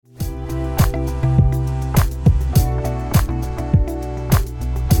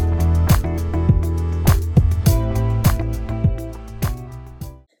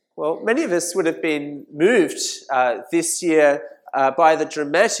Well, many of us would have been moved this year by the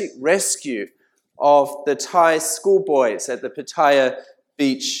dramatic rescue of the Thai schoolboys at the Pattaya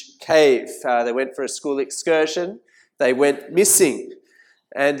Beach Cave. They went for a school excursion. They went missing.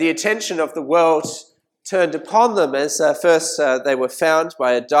 And the attention of the world turned upon them as first they were found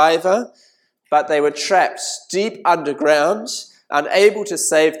by a diver, but they were trapped deep underground, unable to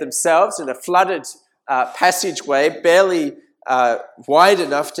save themselves in a flooded passageway, barely wide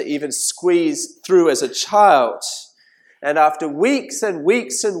enough to even squeeze through as a child. And after weeks and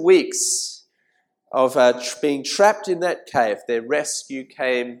weeks and weeks of being trapped in that cave, their rescue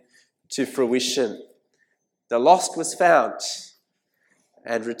came to fruition. The lost was found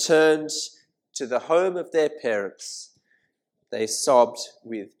and returned to the home of their parents. They sobbed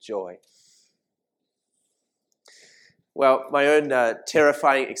with joy. Well, my own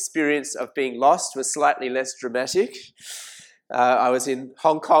terrifying experience of being lost was slightly less dramatic. I was in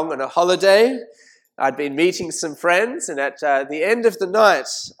Hong Kong on a holiday. I'd been meeting some friends, and at the end of the night,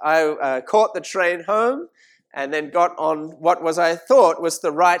 I caught the train home and then got on what I thought was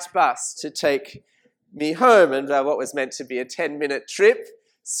the right bus to take me home. And what was meant to be a 10-minute trip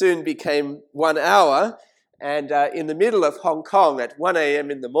soon became 1 hour. And in the middle of Hong Kong at 1 a.m.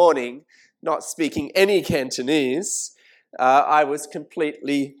 in the morning, not speaking any Cantonese, I was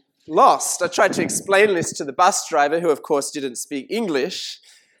completely lost. I tried to explain this to the bus driver, who of course didn't speak English,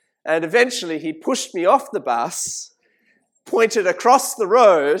 and eventually he pushed me off the bus, pointed across the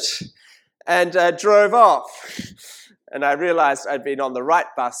road, and drove off. And I realized I'd been on the right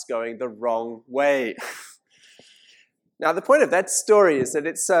bus going the wrong way. Now, the point of that story is that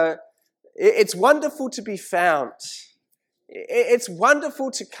it's wonderful to be found. It's wonderful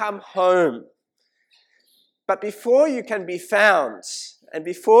to come home. But before you can be found, and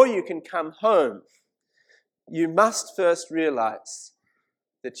before you can come home, you must first realize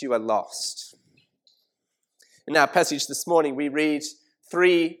that you are lost. In our passage this morning, we read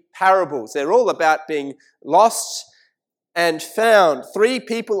 3 parables. They're all about being lost and found. 3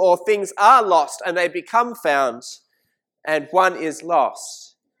 people or things are lost and they become found, and one is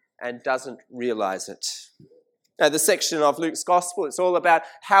lost and doesn't realize it. Now, the section of Luke's Gospel, it's all about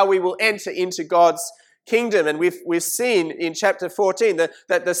how we will enter into God's kingdom. And we've seen in chapter 14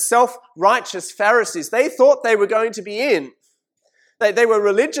 that the self-righteous Pharisees, they thought they were going to be in. They were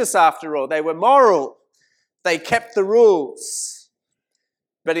religious after all. They were moral. They kept the rules.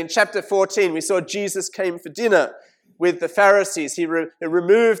 But in chapter 14, we saw Jesus came for dinner with the Pharisees. He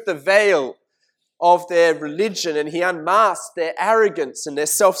removed the veil of their religion, and he unmasked their arrogance and their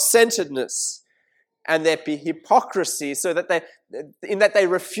self-centeredness and their hypocrisy, so that they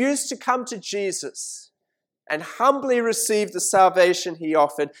refused to come to Jesus and humbly receive the salvation he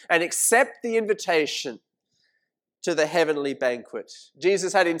offered and accept the invitation to the heavenly banquet.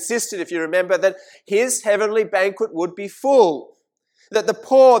 Jesus had insisted, if you remember, that his heavenly banquet would be full, that the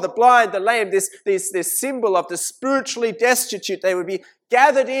poor, the blind, the lame, this symbol of the spiritually destitute, they would be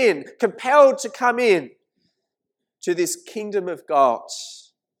gathered in, compelled to come in to this kingdom of God.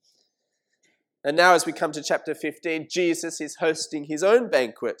 And now as we come to chapter 15, Jesus is hosting his own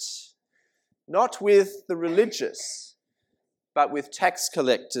banquet, not with the religious, but with tax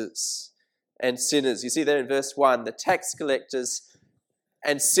collectors and sinners. You see there in verse 1, the tax collectors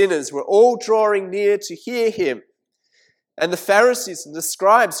and sinners were all drawing near to hear him. And the Pharisees and the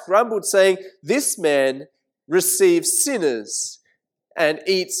scribes grumbled, saying, "This man receives sinners and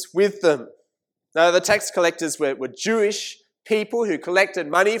eats with them." Now, the tax collectors were Jewish people who collected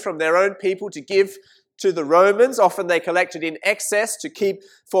money from their own people to give to the Romans. Often they collected in excess to keep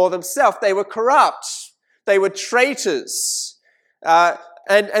for themselves. They were corrupt. They were traitors.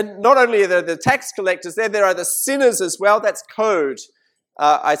 And not only are the tax collectors there are the sinners as well. That's code,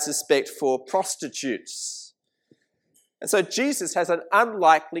 I suspect, for prostitutes. And so Jesus has an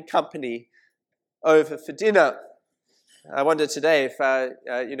unlikely company over for dinner. I wonder today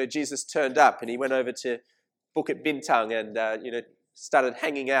if Jesus turned up and he went over to Bukit Bintang and started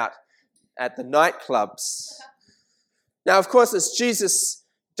hanging out at the nightclubs. Now, of course, as Jesus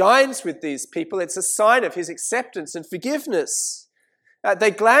dines with these people, it's a sign of his acceptance and forgiveness.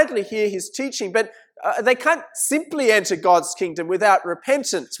 They gladly hear his teaching, but they can't simply enter God's kingdom without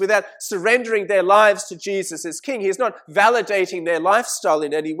repentance, without surrendering their lives to Jesus as King. He's not validating their lifestyle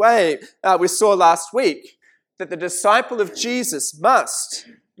in any way. We saw last week that the disciple of Jesus must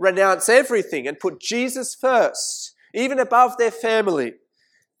renounce everything and put Jesus first, even above their family,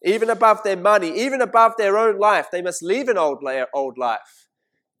 even above their money, even above their own life. They must leave an old life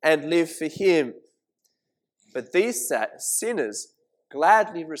and live for him. But these sinners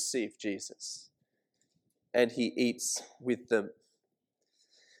gladly receive Jesus, and he eats with them.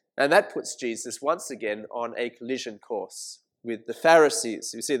 And that puts Jesus once again on a collision course with the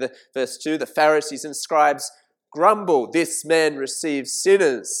Pharisees. You see the verse 2, the Pharisees and scribes grumble, "This man receives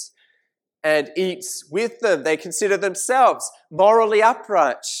sinners and eats with them." They consider themselves morally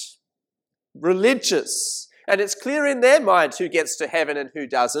upright, religious, and it's clear in their mind who gets to heaven and who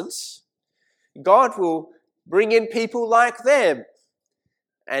doesn't. God will bring in people like them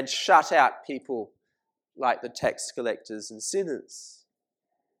and shut out people like the tax collectors and sinners.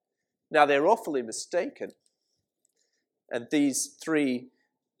 Now, they're awfully mistaken. And these three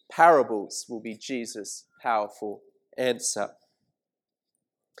parables will be Jesus' powerful answer.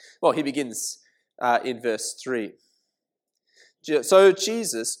 Well, he begins in verse 3. So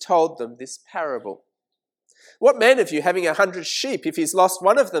Jesus told them this parable. "What man of you, having 100 sheep, if he's lost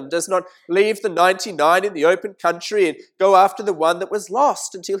one of them, does not leave the 99 in the open country and go after the one that was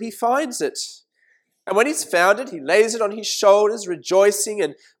lost until he finds it? And when he's found it, he lays it on his shoulders, rejoicing.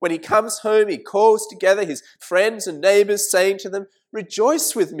 And when he comes home, he calls together his friends and neighbors, saying to them,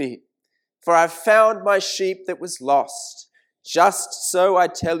 'Rejoice with me, for I've found my sheep that was lost.' Just so I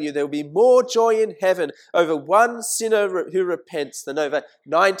tell you, there will be more joy in heaven over one sinner who repents than over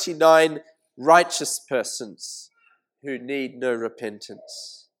 99 righteous persons who need no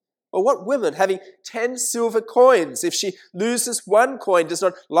repentance. Or what woman, having 10 silver coins, if she loses one coin, does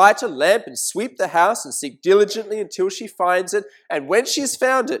not light a lamp and sweep the house and seek diligently until she finds it? And when she's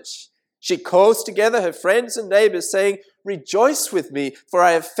found it, she calls together her friends and neighbors, saying, 'Rejoice with me, for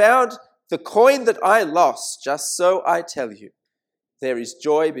I have found the coin that I lost.' Just so I tell you, there is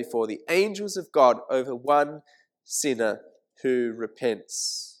joy before the angels of God over one sinner who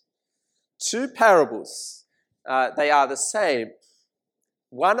repents." Two parables. They are the same.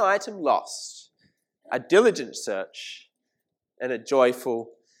 One item lost, a diligent search, and a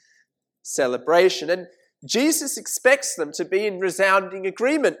joyful celebration. And Jesus expects them to be in resounding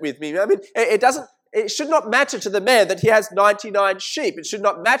agreement with me. I mean, it should not matter to the man that he has 99 sheep. It should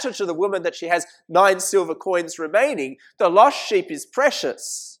not matter to the woman that she has 9 silver coins remaining. The lost sheep is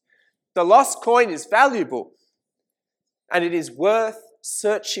precious. The lost coin is valuable. And it is worth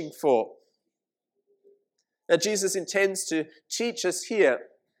searching for. Now, Jesus intends to teach us here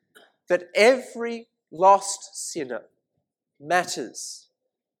that every lost sinner matters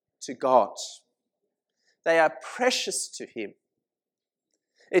to God. They are precious to him.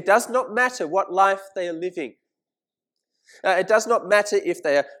 It does not matter what life they are living. It does not matter if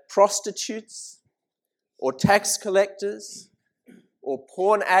they are prostitutes or tax collectors or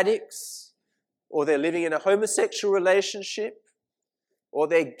porn addicts, or they're living in a homosexual relationship, or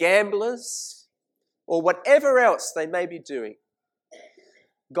they're gamblers, or whatever else they may be doing.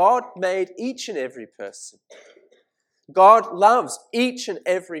 God made each and every person. God loves each and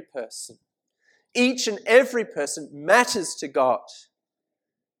every person. Each and every person matters to God.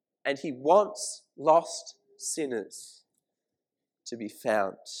 And he wants lost sinners to be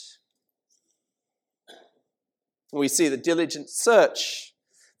found. We see the diligent search.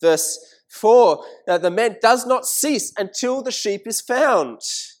 Verse 4, the man does not cease until the sheep is found.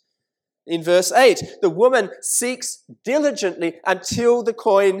 In verse 8, the woman seeks diligently until the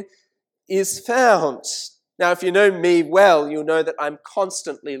coin is found. Now, if you know me well, you'll know that I'm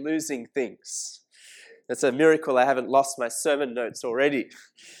constantly losing things. It's a miracle I haven't lost my sermon notes already.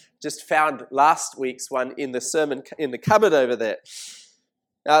 Just found last week's one in the sermon in the cupboard over there.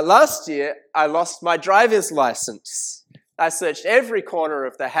 Last year, I lost my driver's license. I searched every corner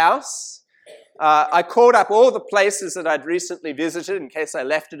of the house. I called up all the places that I'd recently visited in case I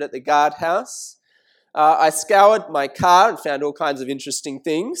left it at the guardhouse. I scoured my car and found all kinds of interesting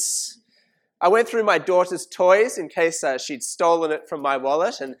things. I went through my daughter's toys in case she'd stolen it from my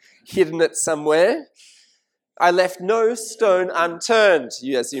wallet and hidden it somewhere. I left no stone unturned,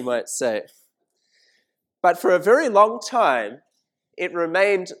 as you might say. But for a very long time, it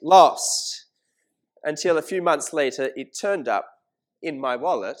remained lost until a few months later, it turned up in my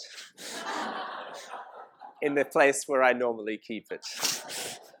wallet in the place where I normally keep it.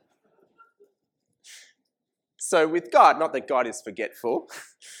 So with God, not that God is forgetful,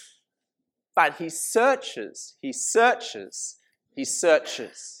 but he searches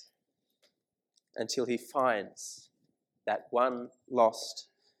until he finds that one lost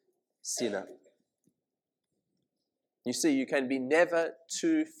sinner. You see, you can be never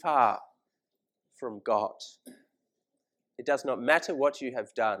too far from God. It does not matter what you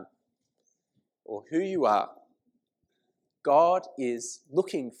have done or who you are. God is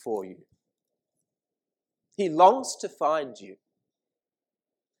looking for you. He longs to find you.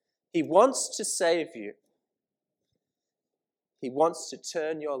 He wants to save you. He wants to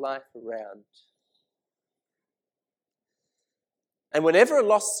turn your life around. And whenever a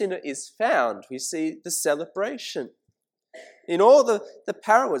lost sinner is found, we see the celebration. In all the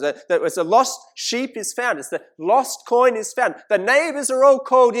parables, that as a lost sheep is found, as the lost coin is found, the neighbours are all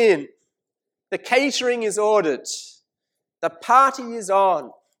called in. The catering is ordered. The party is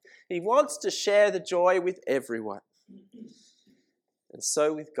on. He wants to share the joy with everyone. And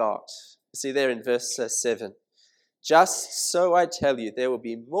so with God. You see there in verse 7. Just so I tell you, there will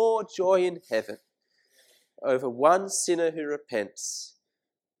be more joy in heaven over one sinner who repents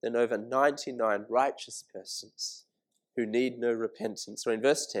than over 99 righteous persons who need no repentance. Or in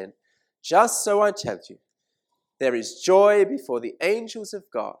verse 10, just so I tell you, there is joy before the angels of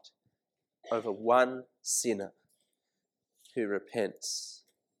God over one sinner who repents.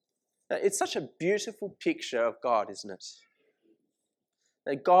 Now, it's such a beautiful picture of God, isn't it?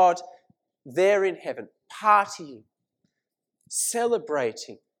 That God there in heaven, partying,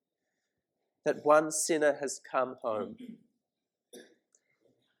 celebrating that one sinner has come home.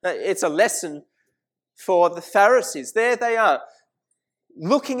 Now, it's a lesson for the Pharisees. There they are,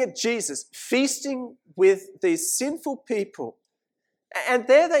 looking at Jesus, feasting with these sinful people. And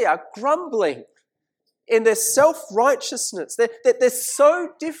there they are, grumbling in their self-righteousness. They're so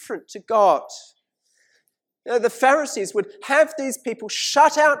different to God. You know, the Pharisees would have these people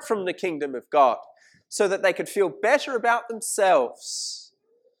shut out from the kingdom of God so that they could feel better about themselves.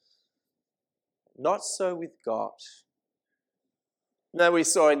 Not so with God. Now we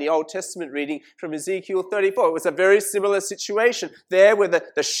saw in the Old Testament reading from Ezekiel 34, it was a very similar situation. There were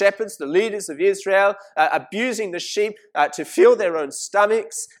the shepherds, the leaders of Israel, abusing the sheep to fill their own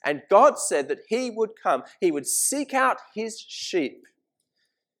stomachs. And God said that he would come. He would seek out his sheep.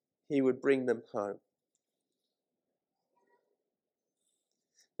 He would bring them home.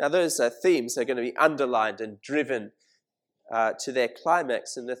 Now those themes are going to be underlined and driven to their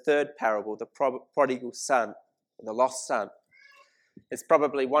climax in the third parable, the prodigal son, the lost son. It's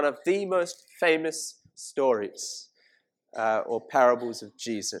probably one of the most famous stories or parables of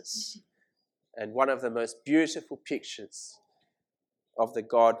Jesus, and one of the most beautiful pictures of the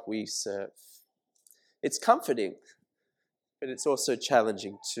God we serve. It's comforting, but it's also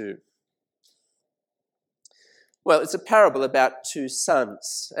challenging too. Well, it's a parable about two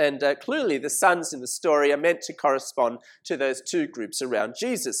sons, and clearly the sons in the story are meant to correspond to those two groups around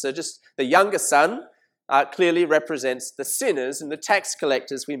Jesus. So just the younger son clearly represents the sinners and the tax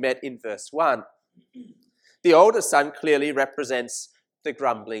collectors we met in verse 1. The older son clearly represents the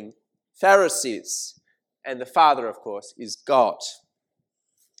grumbling Pharisees, and the father, of course, is God.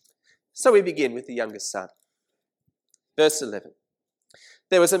 So we begin with the younger son. Verse 11.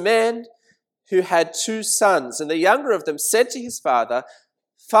 There was a man who had two sons, and the younger of them said to his father,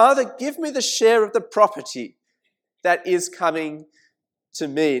 "Father, give me the share of the property that is coming to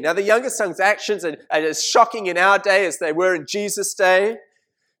me." Now, the younger son's actions are as shocking in our day as they were in Jesus' day.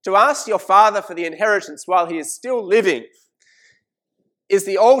 To ask your father for the inheritance while he is still living is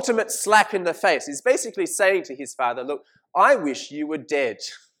the ultimate slap in the face. He's basically saying to his father, look, I wish you were dead.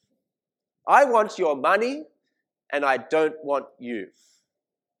 I want your money, and I don't want you.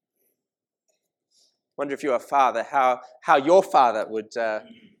 Wonder if you're a father, how your father would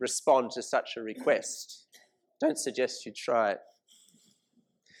respond to such a request. Don't suggest you try it.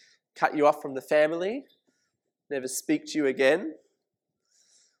 Cut you off from the family, never speak to you again.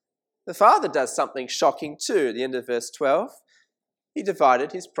 The father does something shocking too. At the end of verse 12, he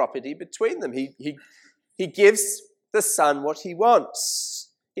divided his property between them. He gives the son what he wants.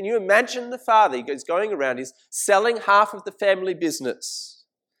 Can you imagine the father? He goes going around, he's selling half of the family business,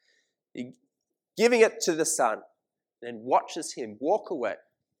 giving it to the son, and watches him walk away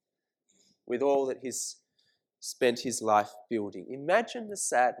with all that he's spent his life building. Imagine the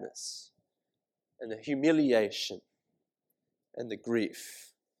sadness and the humiliation and the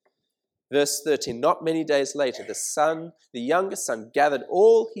grief. Verse 13, not many days later, the younger son, gathered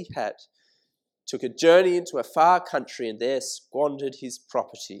all he had, took a journey into a far country, and there squandered his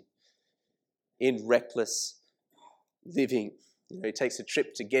property in reckless living. He takes a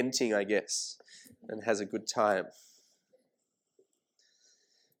trip to Genting, I guess, and has a good time.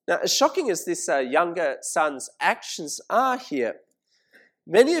 Now, as shocking as this younger son's actions are here,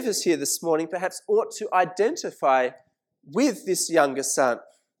 many of us here this morning perhaps ought to identify with this younger son.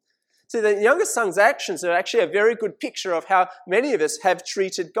 See, the younger son's actions are actually a very good picture of how many of us have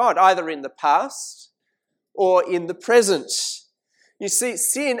treated God, either in the past or in the present. You see,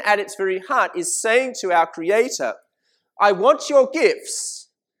 sin at its very heart is saying to our Creator, I want your gifts,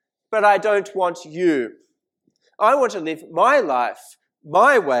 but I don't want you. I want to live my life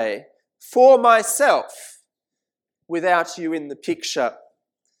my way, for myself, without you in the picture.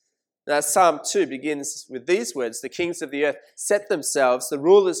 Now, Psalm 2 begins with these words: the kings of the earth set themselves, the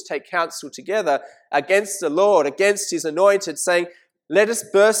rulers take counsel together against the Lord, against his anointed, saying, let us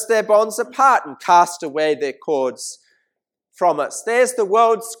burst their bonds apart and cast away their cords from us. There's the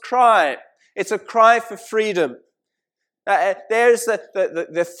world's cry. It's a cry for freedom. There's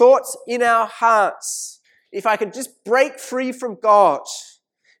the thoughts in our hearts. If I could just break free from God,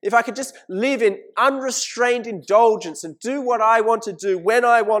 if I could just live in unrestrained indulgence and do what I want to do when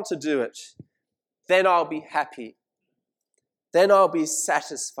I want to do it, then I'll be happy. Then I'll be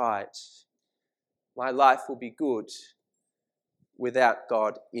satisfied. My life will be good without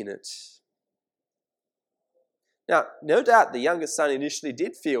God in it. Now, no doubt the youngest son initially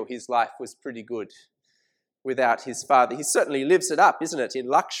did feel his life was pretty good without his father. He certainly lives it up, isn't it, in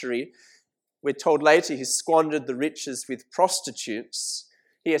luxury. We're told later he squandered the riches with prostitutes.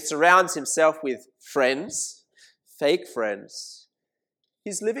 He surrounds himself with friends, fake friends.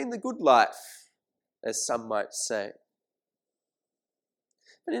 He's living the good life, as some might say.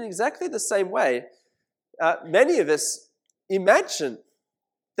 But in exactly the same way, many of us imagine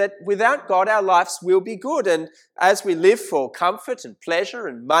that without God our lives will be good, and as we live for comfort and pleasure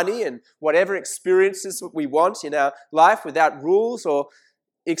and money and whatever experiences we want in our life without rules or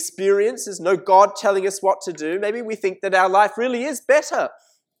experiences, no God telling us what to do, maybe we think that our life really is better.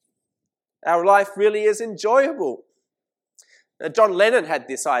 Our life really is enjoyable. John Lennon had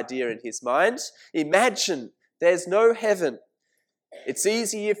this idea in his mind. Imagine there's no heaven. It's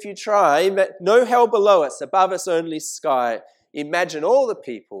easy if you try. No hell below us, above us only sky. Imagine all the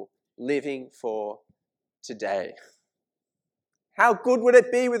people living for today. How good would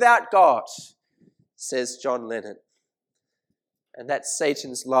it be without God, says John Lennon. And that's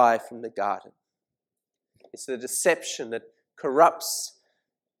Satan's lie from the garden. It's the deception that corrupts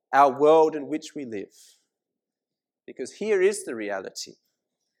our world in which we live. Because here is the reality.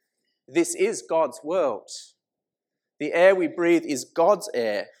 This is God's world. The air we breathe is God's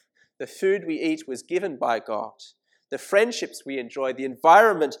air. The food we eat was given by God. The friendships we enjoy, the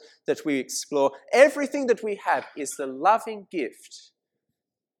environment that we explore, everything that we have is the loving gift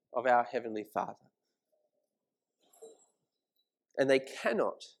of our Heavenly Father. And they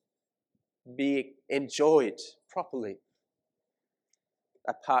cannot be enjoyed properly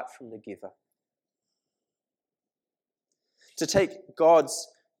apart from the giver. To take God's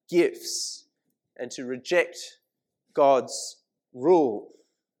gifts and to reject God's rule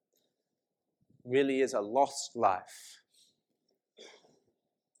really is a lost life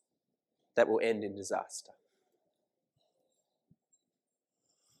that will end in disaster.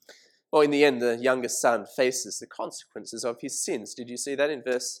 Well, in the end, the youngest son faces the consequences of his sins. Did you see that in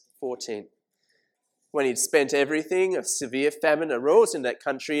verse 14? When he'd spent everything, a severe famine arose in that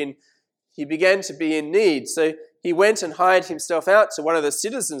country and he began to be in need. So he went and hired himself out to one of the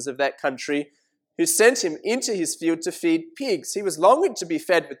citizens of that country, who sent him into his field to feed pigs. He was longing to be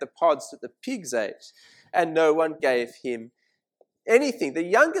fed with the pods that the pigs ate, and no one gave him anything. The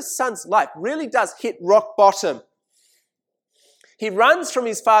youngest son's life really does hit rock bottom. He runs from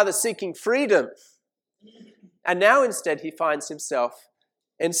his father seeking freedom, and now instead he finds himself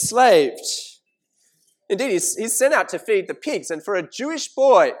enslaved. Indeed, he's sent out to feed the pigs, and for a Jewish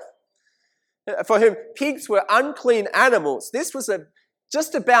boy, for whom pigs were unclean animals, this was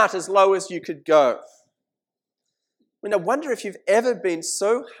just about as low as you could go. I wonder if you've ever been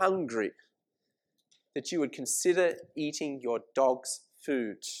so hungry that you would consider eating your dog's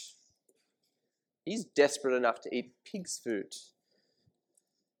food. He's desperate enough to eat pig's food,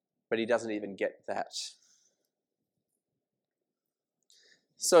 but he doesn't even get that.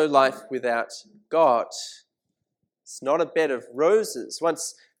 So life without God, it's not a bed of roses.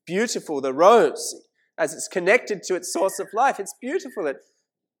 Once beautiful, the rose, as it's connected to its source of life, it's beautiful, it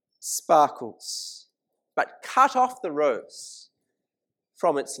sparkles. But cut off the rose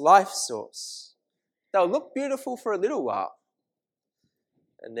from its life source, they'll look beautiful for a little while,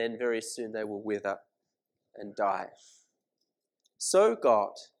 and then very soon they will wither and die. So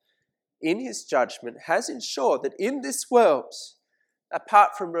God, in his judgment, has ensured that in this world,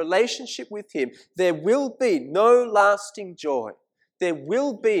 apart from relationship with him, there will be no lasting joy. There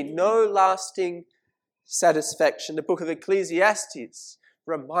will be no lasting satisfaction. The book of Ecclesiastes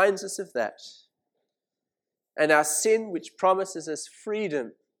reminds us of that. And our sin, which promises us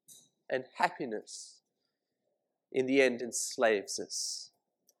freedom and happiness, in the end enslaves us.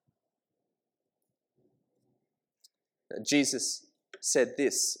 Jesus said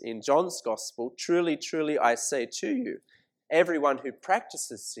this in John's Gospel, "Truly, truly, I say to you, everyone who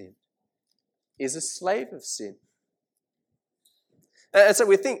practices sin is a slave of sin." And so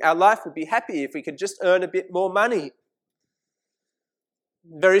we think our life would be happy if we could just earn a bit more money.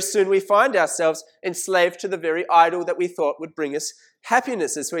 Very soon we find ourselves enslaved to the very idol that we thought would bring us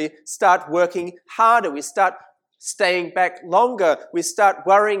happiness. As we start working harder, we start staying back longer, we start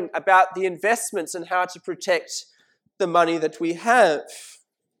worrying about the investments and how to protect the money that we have.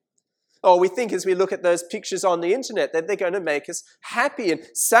 Or we think as we look at those pictures on the internet that they're going to make us happy and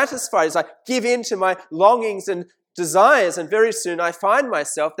satisfied as I give in to my longings and desires, and very soon I find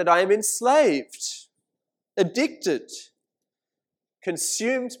myself that I am enslaved, addicted,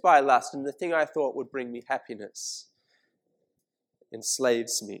 consumed by lust, and the thing I thought would bring me happiness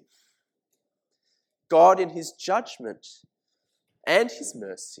enslaves me. God, in his judgment and his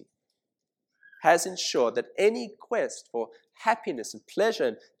mercy, has ensured that any quest for happiness and pleasure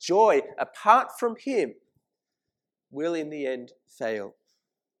and joy apart from him will in the end fail.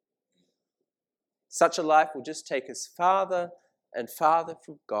 Such a life will just take us farther and farther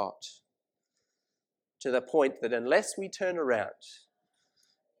from God, to the point that unless we turn around,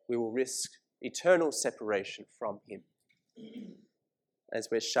 we will risk eternal separation from him as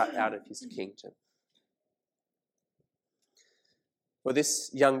we're shut out of his kingdom. Well, this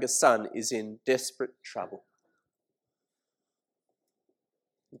younger son is in desperate trouble.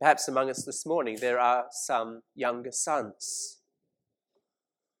 Perhaps among us this morning there are some younger sons.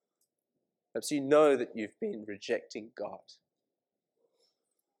 Perhaps you know that you've been rejecting God.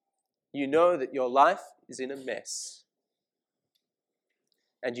 You know that your life is in a mess.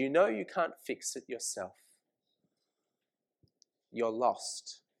 And you know you can't fix it yourself. You're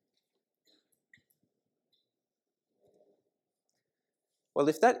lost. Well,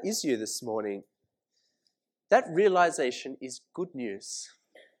 if that is you this morning, that realization is good news.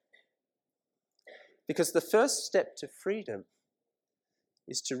 Because the first step to freedom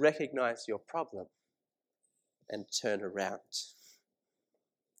is to recognize your problem and turn around.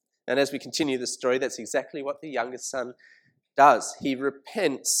 And as we continue the story, that's exactly what the youngest son does. He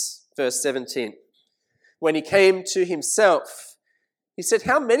repents, verse 17. When he came to himself, he said,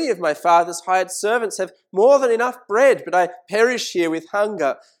 "How many of my father's hired servants have more than enough bread, but I perish here with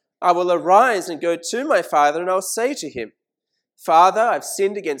hunger? I will arise and go to my father, and I will say to him, 'Father, I've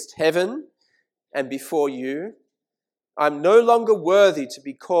sinned against heaven and before you. I'm no longer worthy to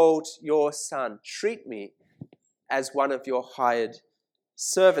be called your son. Treat me as one of your hired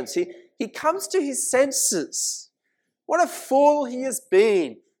servants.'" He comes to his senses. What a fool he has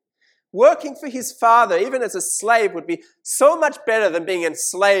been. Working for his father, even as a slave, would be so much better than being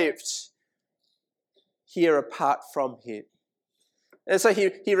enslaved here apart from him. And so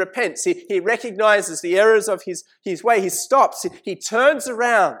he repents. He recognizes the errors of his way. He stops. He turns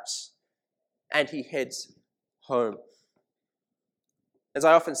around and he heads home. As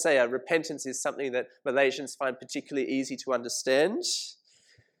I often say, repentance is something that Malaysians find particularly easy to understand,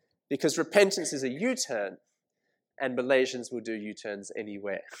 because repentance is a U-turn, and Malaysians will do U-turns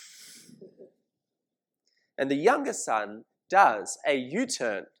anywhere. And the younger son does a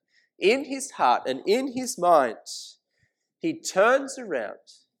U-turn in his heart and in his mind. He turns around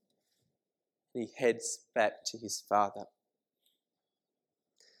and he heads back to his father.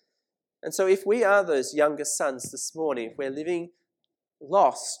 And so if we are those younger sons this morning, if we're living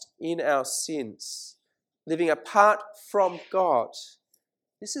lost in our sins, living apart from God,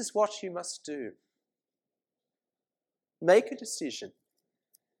 this is what you must do. Make a decision.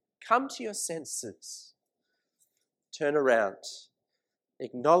 Come to your senses. Turn around.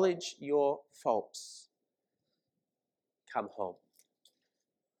 Acknowledge your faults. Come home.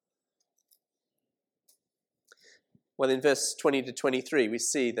 Well, in verse 20 to 23, we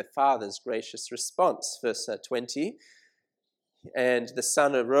see the father's gracious response. Verse 20, "And the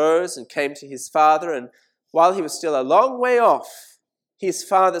son arose and came to his father, and while he was still a long way off, his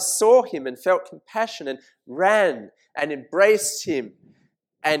father saw him and felt compassion and ran and embraced him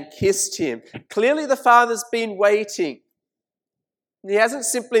and kissed him." Clearly the father's been waiting. He hasn't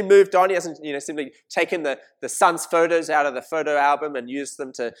simply moved on. He hasn't simply taken the son's photos out of the photo album and used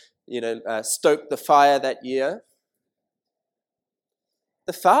them to stoke the fire that year.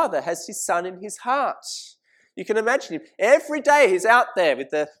 The father has his son in his heart. You can imagine him. Every day he's out there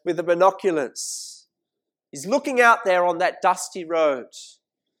with the binoculars. He's looking out there on that dusty road.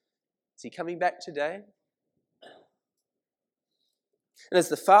 Is he coming back today? And as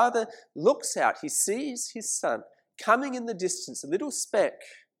the father looks out, he sees his son coming in the distance, a little speck,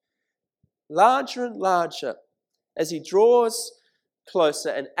 larger and larger. As he draws closer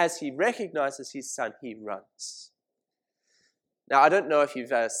and as he recognizes his son, he runs. Now, I don't know if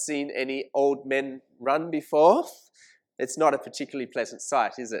you've seen any old men run before. It's not a particularly pleasant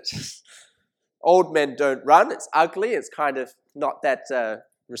sight, is it? Old men don't run. It's ugly. It's kind of not that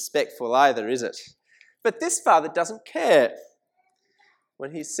respectful either, is it? But this father doesn't care.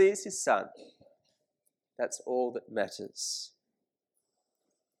 When he sees his son, that's all that matters.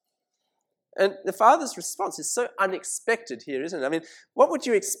 And the father's response is so unexpected here, isn't it? I mean, what would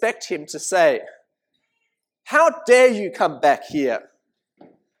you expect him to say? How dare you come back here?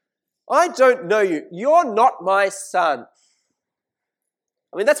 I don't know you. You're not my son.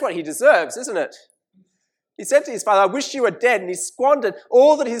 I mean, that's what he deserves, isn't it? He said to his father, I wish you were dead, and he squandered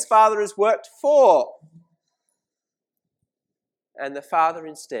all that his father has worked for. And the father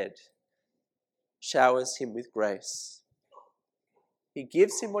instead showers him with grace. He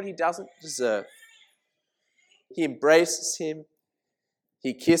gives him what he doesn't deserve. He embraces him.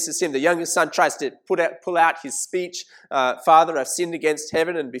 He kisses him. The youngest son tries to pull out his speech. Father, I've sinned against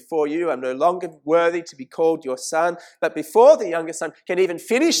heaven and before you. I'm no longer worthy to be called your son. But before the youngest son can even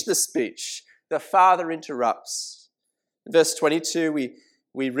finish the speech, the father interrupts. In verse 22,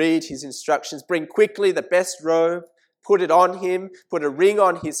 we read his instructions. Bring quickly the best robe. Put it on him, put a ring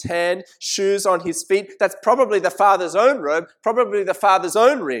on his hand, shoes on his feet. That's probably the father's own robe, probably the father's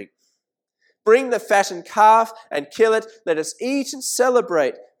own ring. Bring the fattened calf and kill it. Let us eat and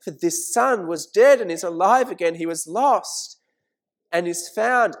celebrate. For this son was dead and is alive again. He was lost and is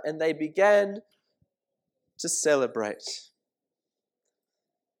found. And they began to celebrate.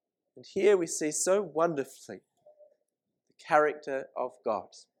 And here we see so wonderfully the character of God.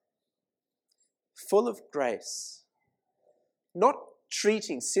 Full of grace. Not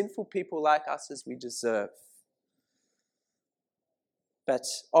treating sinful people like us as we deserve, but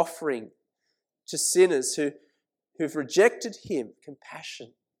offering to sinners who've rejected him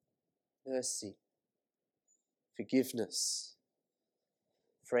compassion, mercy, forgiveness,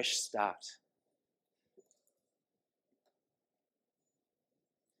 fresh start.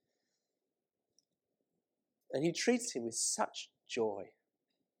 And he treats him with such joy.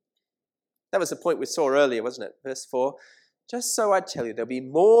 That was the point we saw earlier, wasn't it? Verse 4. Just so I tell you, there'll be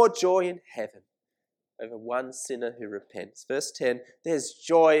more joy in heaven over one sinner who repents. Verse 10, there's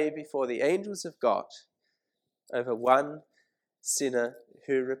joy before the angels of God over one sinner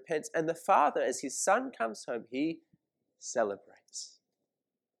who repents. And the father, as his son comes home, he celebrates.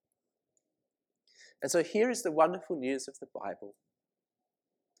 And so here is the wonderful news of the Bible.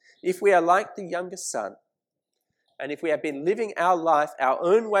 If we are like the youngest son, and if we have been living our life our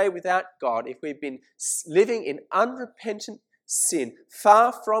own way without God, if we've been living in unrepentant sin,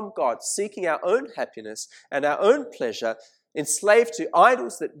 far from God, seeking our own happiness and our own pleasure, enslaved to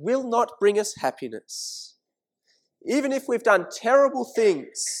idols that will not bring us happiness, even if we've done terrible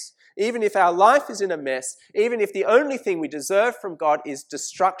things, even if our life is in a mess, even if the only thing we deserve from God is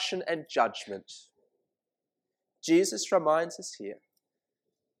destruction and judgment, Jesus reminds us here,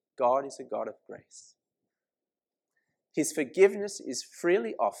 God is a God of grace. His forgiveness is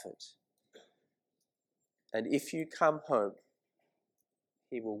freely offered. And if you come home,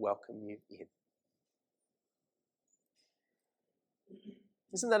 he will welcome you in.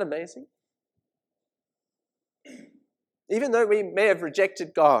 Isn't that amazing? Even though we may have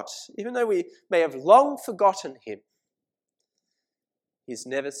rejected God, even though we may have long forgotten him, he's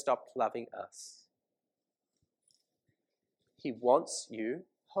never stopped loving us. He wants you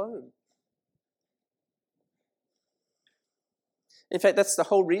home. In fact, that's the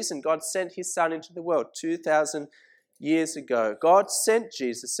whole reason God sent his son into the world 2,000 years ago. God sent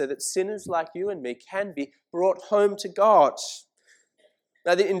Jesus so that sinners like you and me can be brought home to God.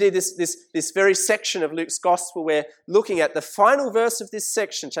 Now, indeed, this very section of Luke's gospel we're looking at, the final verse of this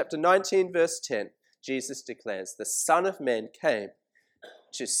section, chapter 19, verse 10, Jesus declares, the Son of Man came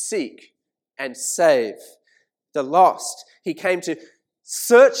to seek and save the lost. He came to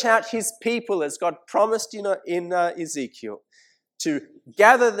search out his people as God promised in Ezekiel, to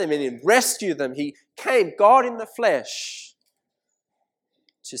gather them in and rescue them. He came, God in the flesh,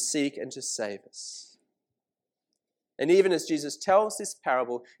 to seek and to save us. And even as Jesus tells this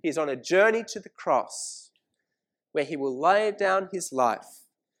parable, he's on a journey to the cross where he will lay down his life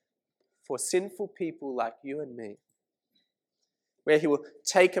for sinful people like you and me, where he will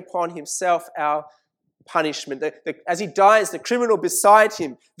take upon himself our punishment. As he dies, the criminal beside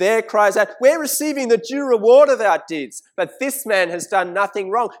him there cries out, we're receiving the due reward of our deeds, but this man has done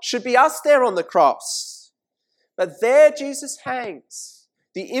nothing wrong. Should be us there on the cross. But there Jesus hangs,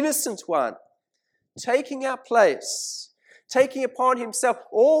 the innocent one, taking our place, taking upon himself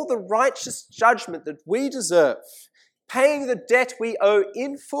all the righteous judgment that we deserve, paying the debt we owe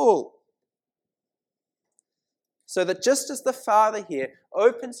in full. So that just as the Father here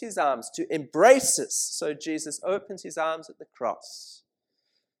opens his arms to embrace us, so Jesus opens his arms at the cross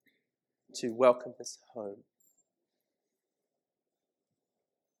to welcome us home.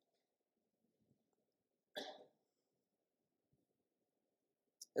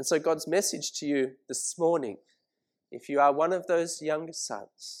 And so God's message to you this morning, if you are one of those younger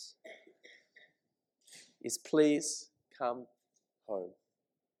sons, is please come home.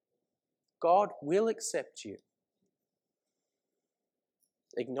 God will accept you.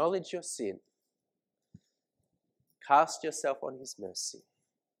 Acknowledge your sin. Cast yourself on his mercy,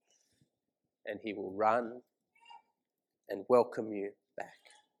 and he will run and welcome you back.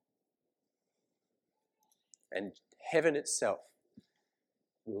 And heaven itself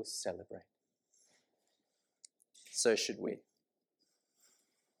will celebrate. So should we.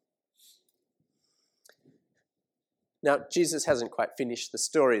 Now, Jesus hasn't quite finished the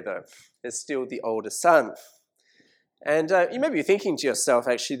story, though. There's still the older son. And you may be thinking to yourself,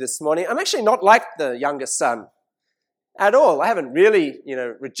 actually, this morning, I'm actually not like the younger son at all. I haven't really,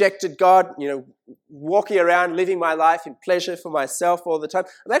 rejected God, walking around, living my life in pleasure for myself all the time.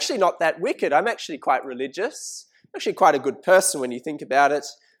 I'm actually not that wicked. I'm actually quite religious. I'm actually quite a good person when you think about it.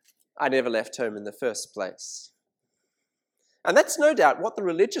 I never left home in the first place. And that's no doubt what the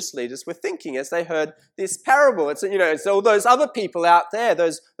religious leaders were thinking as they heard this parable. It's all those other people out there,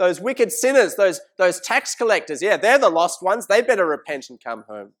 those wicked sinners, those tax collectors. Yeah, they're the lost ones. They better repent and come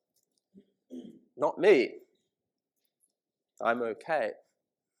home. Not me. I'm okay.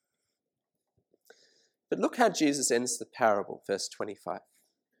 But look how Jesus ends the parable, verse 25.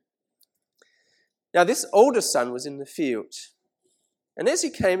 Now this older son was in the field, and as he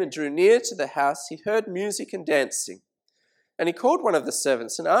came and drew near to the house, he heard music and dancing. And he called one of the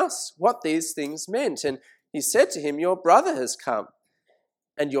servants and asked what these things meant. And he said to him, your brother has come,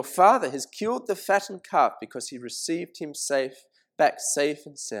 and your father has killed the fattened calf because he received him back safe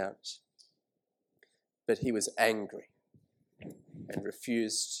and sound. But he was angry and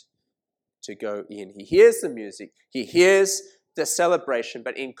refused to go in. He hears the music, he hears the celebration,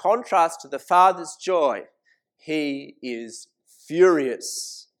 but in contrast to the father's joy, he is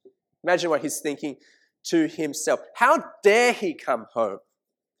furious. Imagine what he's thinking to himself. How dare he come home?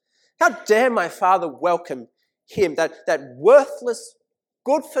 How dare my father welcome him, that worthless,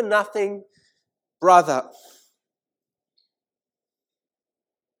 good-for-nothing brother?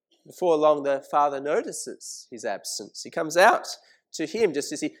 Before long, the father notices his absence. He comes out to him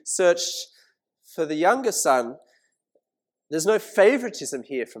just as he searched for the younger son. There's no favoritism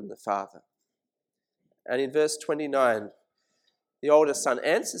here from the father. And in verse 29, the older son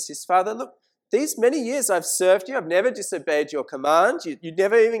answers his father, look, these many years I've served you. I've never disobeyed your command. You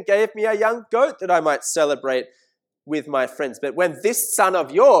never even gave me a young goat that I might celebrate with my friends. But when this son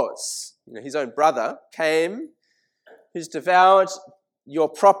of yours, his own brother, came, who's devoured your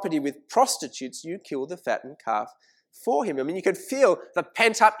property with prostitutes, you kill the fattened calf for him. I mean, you can feel the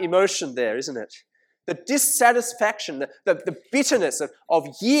pent-up emotion there, isn't it? The dissatisfaction, the bitterness of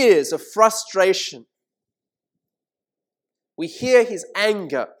years of frustration. We hear his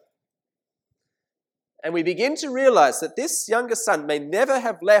anger. And we begin to realize that this younger son may never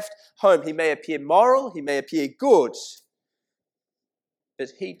have left home. He may appear moral, he may appear good, but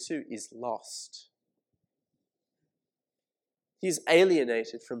he too is lost. He's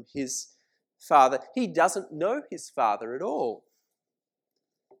alienated from his father. He doesn't know his father at all.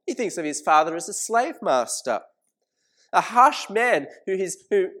 He thinks of his father as a slave master, a harsh man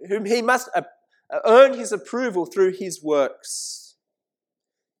whom he must earn his approval through his works.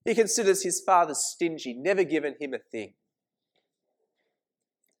 He considers his father stingy, never given him a thing.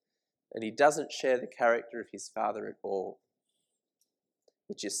 And he doesn't share the character of his father at all,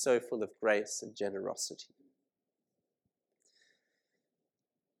 which is so full of grace and generosity.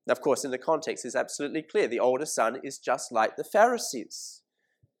 Now, of course, in the context is absolutely clear. The older son is just like the Pharisees.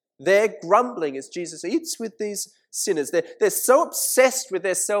 They're grumbling as Jesus eats with these sinners. They're so obsessed with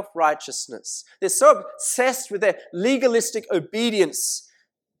their self-righteousness. They're so obsessed with their legalistic obedience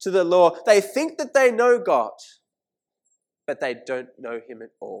to the law. They think that they know God, but they don't know him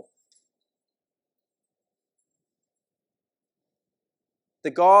at all. The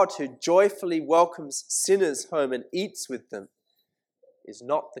God who joyfully welcomes sinners home and eats with them is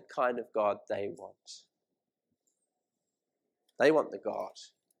not the kind of God they want. They want the God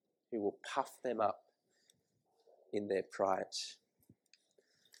who will puff them up in their pride.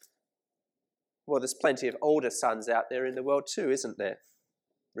 Well, there's plenty of older sons out there in the world too, isn't there?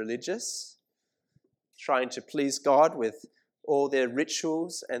 Religious, trying to please God with all their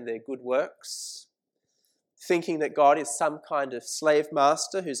rituals and their good works, thinking that God is some kind of slave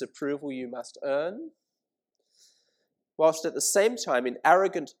master whose approval you must earn, whilst at the same time in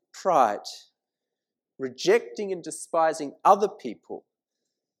arrogant pride, rejecting and despising other people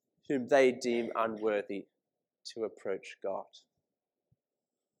whom they deem unworthy to approach God.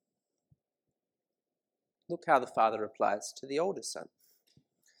 Look how the father replies to the older son.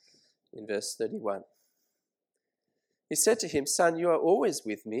 in verse 31. He said to him, "Son, you are always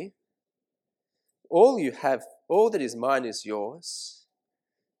with me. All you have, all that is mine is yours.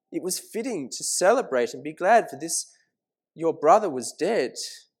 It was fitting to celebrate and be glad, for this your brother was dead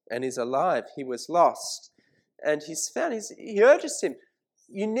and is alive. He was lost and he's found." He urges him,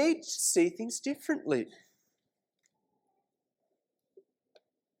 you need to see things differently.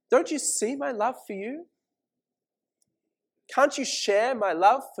 Don't you see my love for you? Can't you share my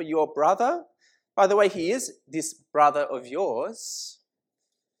love for your brother? By the way, he is this brother of yours.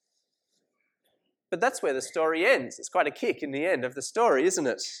 But that's where the story ends. It's quite a kick in the end of the story, isn't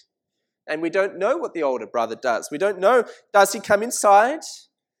it? And we don't know what the older brother does. We don't know, does he come inside?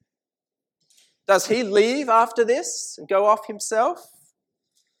 Does he leave after this and go off himself?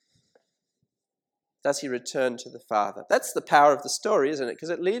 Does he return to the Father? That's the power of the story, isn't it? Because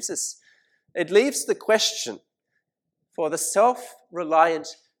it leaves the question for the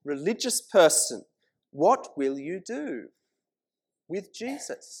self-reliant religious person, what will you do with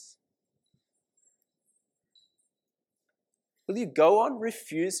Jesus? Will you go on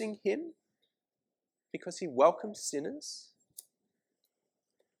refusing him because he welcomes sinners?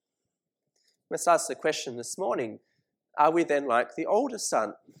 Let's ask the question this morning, are we then like the older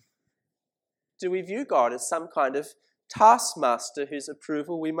son? Do we view God as some kind of taskmaster whose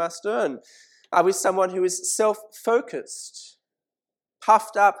approval we must earn? Are we someone who is self-focused,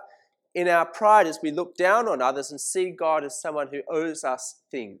 puffed up in our pride as we look down on others and see God as someone who owes us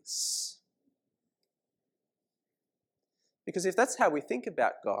things? Because if that's how we think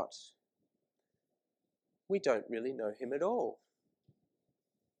about God, we don't really know him at all.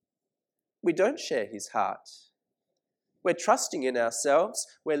 We don't share his heart. We're trusting in ourselves,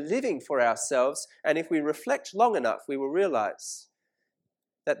 we're living for ourselves, and if we reflect long enough, we will realize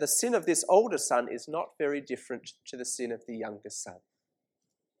that the sin of this older son is not very different to the sin of the younger son.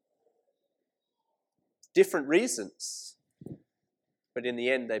 Different reasons, but in the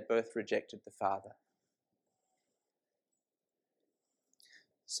end they both rejected the Father.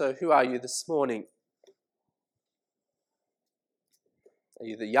 So who are you this morning? Are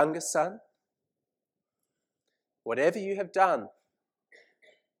you the younger son? Whatever you have done,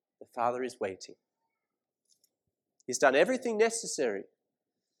 the Father is waiting. He's done everything necessary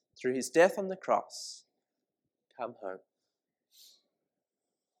through his death on the cross. Come home.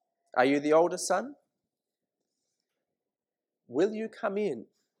 Are you the older son? Will you come in?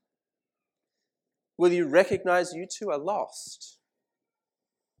 Will you recognize you too are lost?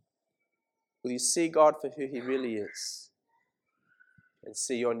 Will you see God for who he really is and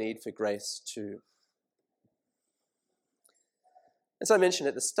see your need for grace too? As I mentioned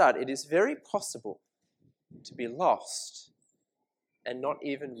at the start, it is very possible to be lost and not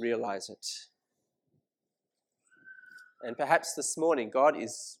even realize it. And perhaps this morning God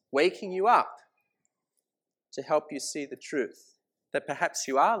is waking you up to help you see the truth, that perhaps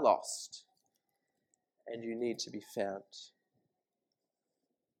you are lost and you need to be found.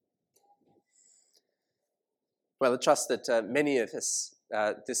 Well, I trust that many of us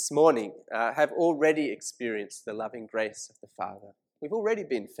this morning have already experienced the loving grace of the Father. We've already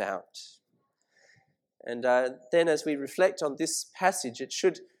been found. And then as we reflect on this passage, it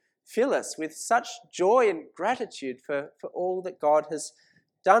should fill us with such joy and gratitude for all that God has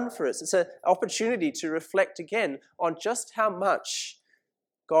done for us. It's an opportunity to reflect again on just how much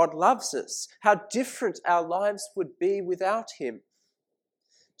God loves us, how different our lives would be without him,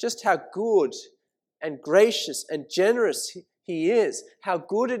 just how good and gracious and generous he is, how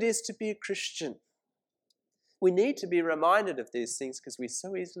good it is to be a Christian. We need to be reminded of these things because we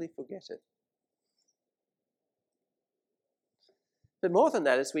so easily forget it. But more than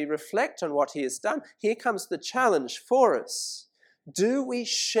that, as we reflect on what he has done, here comes the challenge for us. Do we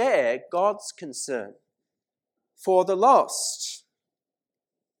share God's concern for the lost?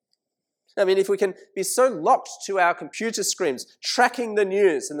 I mean, if we can be so locked to our computer screens, tracking the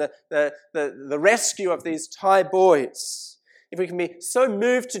news and the rescue of these Thai boys, if we can be so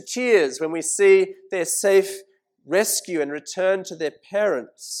moved to tears when we see their safe rescue and return to their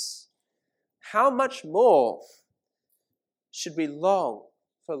parents, how much more should we long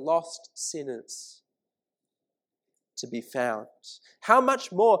for lost sinners to be found? How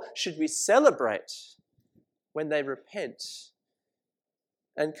much more should we celebrate when they repent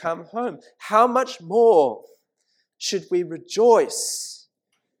and come home? How much more should we rejoice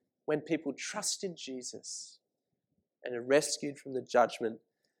when people trust in Jesus and are rescued from the judgment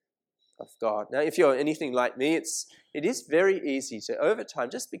of God? Now, if you're anything like me, it is very easy to, over time,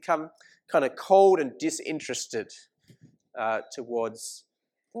 just become kind of cold and disinterested towards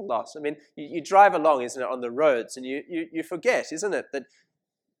the lost. I mean, you drive along, isn't it, on the roads, and you forget, isn't it, that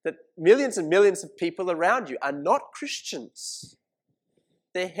that millions and millions of people around you are not Christians.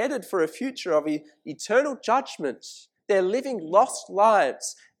 They're headed for a future of eternal judgment. They're living lost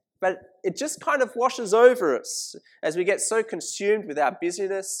lives. But it just kind of washes over us as we get so consumed with our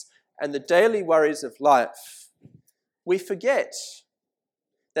busyness and the daily worries of life. We forget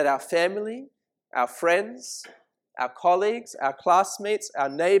that our family, our friends, our colleagues, our classmates, our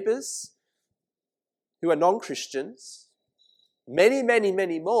neighbors who are non-Christians, many, many,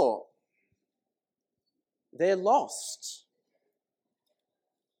 many more, they're lost.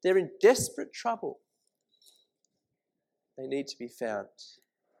 They're in desperate trouble. They need to be found.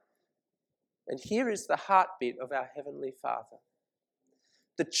 And here is the heartbeat of our Heavenly Father,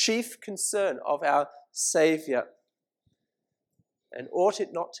 the chief concern of our Saviour. And ought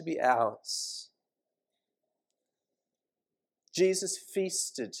it not to be ours? Jesus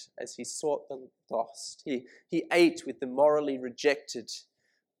feasted as he sought the lost. He ate with the morally rejected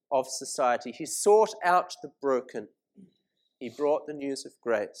of society. He sought out the broken. He brought the news of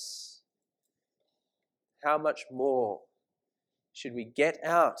grace. How much more should we get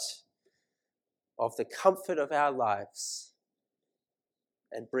out of the comfort of our lives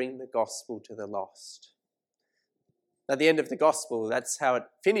and bring the gospel to the lost? At the end of the gospel, that's how it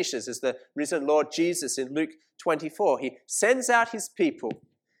finishes, as the risen Lord Jesus in Luke 24. He sends out his people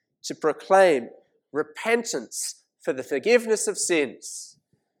to proclaim repentance for the forgiveness of sins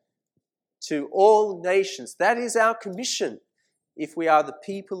to all nations. That is our commission if we are the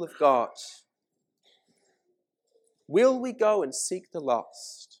people of God. Will we go and seek the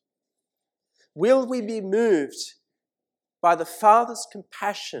lost? Will we be moved by the Father's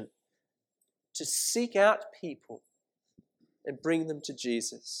compassion to seek out people and bring them to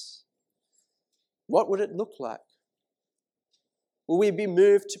Jesus? What would it look like? Will we be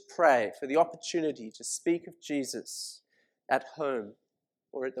moved to pray for the opportunity to speak of Jesus at home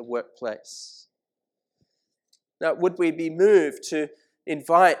or at the workplace? Now, would we be moved to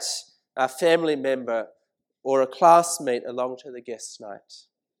invite a family member or a classmate along to the guest night?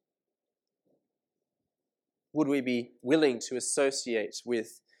 Would we be willing to associate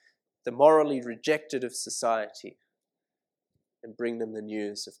with the morally rejected of society and bring them the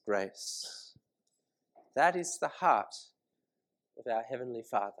news of grace? That is the heart of our Heavenly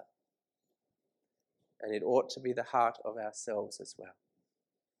Father. And it ought to be the heart of ourselves as well.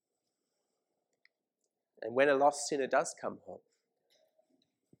 And when a lost sinner does come home,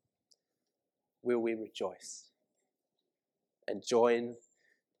 will we rejoice and join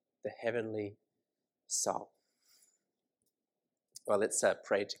the heavenly psalm? Well, let's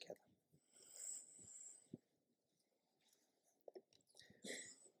pray together.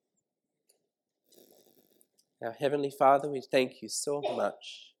 Our Heavenly Father, we thank you so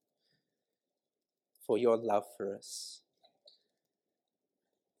much for your love for us.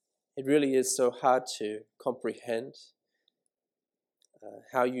 It really is so hard to comprehend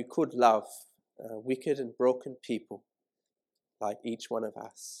how you could love wicked and broken people like each one of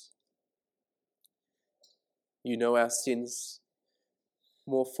us. You know our sins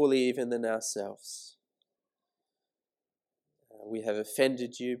more fully even than ourselves. We have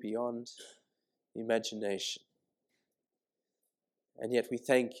offended you beyond imagination. And yet we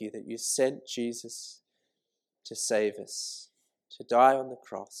thank you that you sent Jesus to save us, to die on the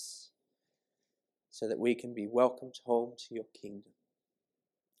cross, so that we can be welcomed home to your kingdom.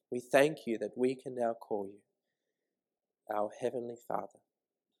 We thank you that we can now call you our Heavenly Father.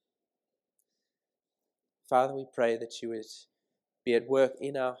 Father, we pray that you would be at work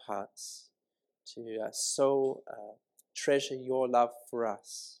in our hearts to so treasure your love for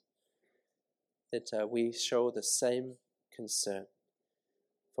us, that we show the same concern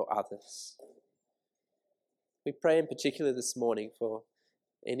for others. We pray in particular this morning for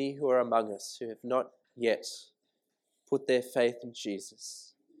any who are among us who have not yet put their faith in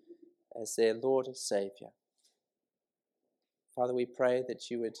Jesus as their Lord and Saviour. Father, we pray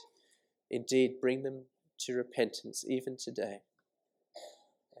that you would indeed bring them to repentance even today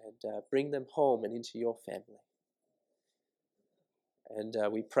and bring them home and into your family. And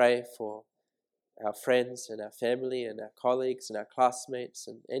we pray for our friends and our family and our colleagues and our classmates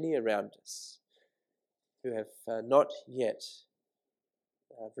and any around us who have not yet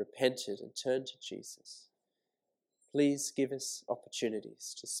repented and turned to Jesus. Please give us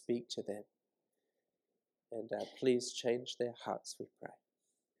opportunities to speak to them. And please change their hearts, we pray,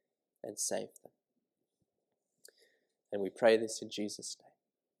 and save them. And we pray this in Jesus' name.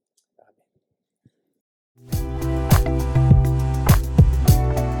 Amen.